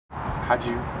how'd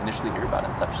you initially hear about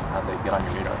Inxeption? How'd they get on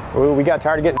your radar? Well, we got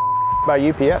tired of getting by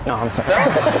UPS. No, I'm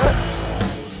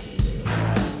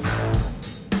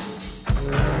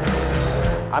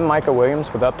I'm Micah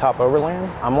Williams with upTOP Overland.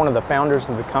 I'm one of the founders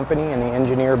of the company and the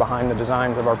engineer behind the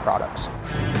designs of our products.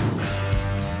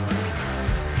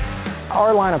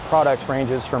 Our line of products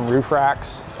ranges from roof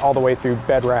racks all the way through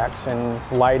bed racks and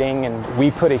lighting, and we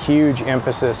put a huge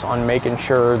emphasis on making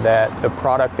sure that the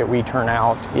product that we turn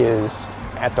out is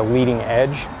at the leading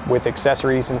edge with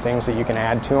accessories and things that you can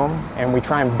add to them, and we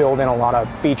try and build in a lot of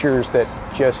features that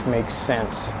just make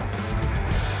sense.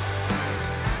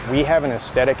 We have an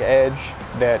aesthetic edge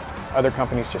that other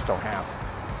companies just don't have.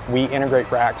 We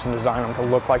integrate racks and design them to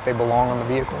look like they belong on the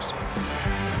vehicles.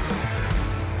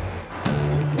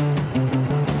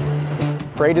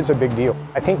 Freight is a big deal.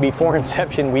 I think before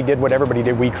Inxeption, we did what everybody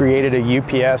did. We created a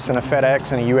UPS and a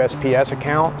FedEx and a USPS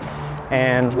account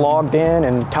and logged in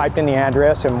and typed in the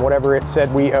address, and whatever it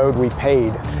said we owed, we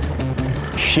paid.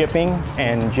 Shipping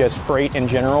and just freight in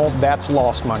general, that's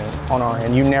lost money on our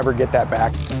end. You never get that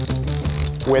back.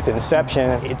 With Inxeption,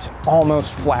 it's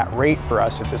almost flat rate for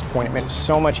us at this point. It made it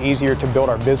so much easier to build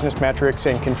our business metrics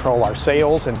and control our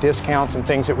sales and discounts and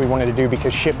things that we wanted to do,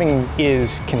 because shipping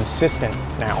is consistent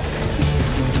now.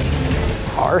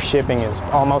 Our shipping is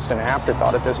almost an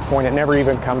afterthought at this point. It never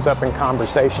even comes up in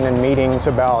conversation in meetings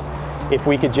about if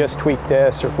we could just tweak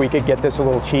this or if we could get this a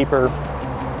little cheaper.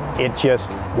 It just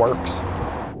works.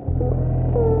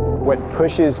 What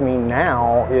pushes me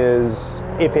now is,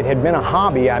 if it had been a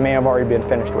hobby, I may have already been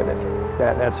finished with it.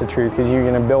 That's the truth, because you're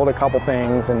going to build a couple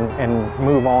things and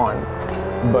move on.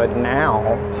 But now,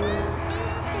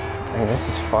 I mean, this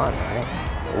is fun,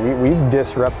 right? We've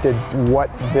disrupted what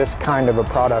this kind of a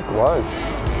product was.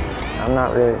 I'm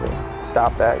not ready to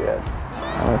stop that yet.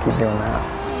 I'm going to keep doing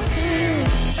that.